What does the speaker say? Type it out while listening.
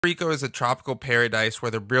Rico is a tropical paradise where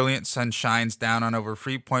the brilliant sun shines down on over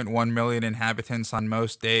 3.1 million inhabitants on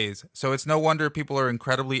most days, so it's no wonder people are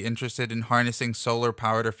incredibly interested in harnessing solar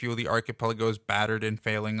power to fuel the archipelago's battered and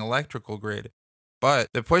failing electrical grid. But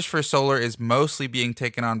the push for solar is mostly being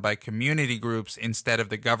taken on by community groups instead of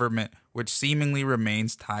the government, which seemingly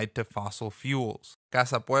remains tied to fossil fuels.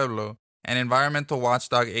 Casa Pueblo, an environmental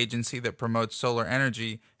watchdog agency that promotes solar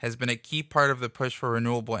energy, has been a key part of the push for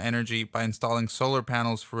renewable energy by installing solar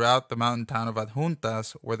panels throughout the mountain town of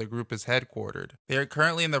Adjuntas, where the group is headquartered. They are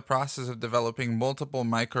currently in the process of developing multiple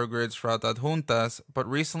microgrids throughout Adjuntas, but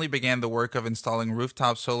recently began the work of installing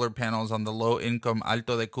rooftop solar panels on the low-income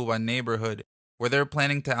Alto de Cuba neighborhood, where they're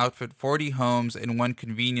planning to outfit 40 homes and one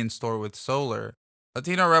convenience store with solar.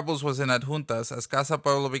 Latino Rebels was in Adjuntas as Casa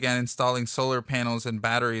Pueblo began installing solar panels and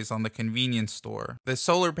batteries on the convenience store. The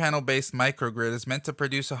solar panel-based microgrid is meant to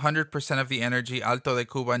produce 100% of the energy Alto de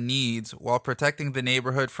Cuba needs while protecting the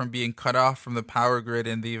neighborhood from being cut off from the power grid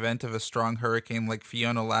in the event of a strong hurricane like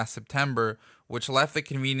Fiona last September, which left the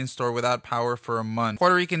convenience store without power for a month.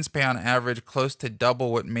 Puerto Ricans pay on average close to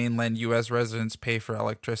double what mainland U.S. residents pay for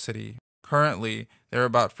electricity. Currently, there are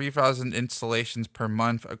about 3,000 installations per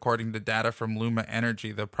month according to data from Luma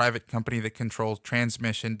Energy, the private company that controls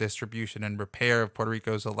transmission, distribution, and repair of Puerto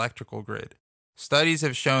Rico's electrical grid. Studies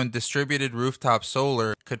have shown distributed rooftop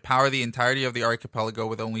solar could power the entirety of the archipelago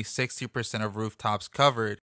with only 60% of rooftops covered,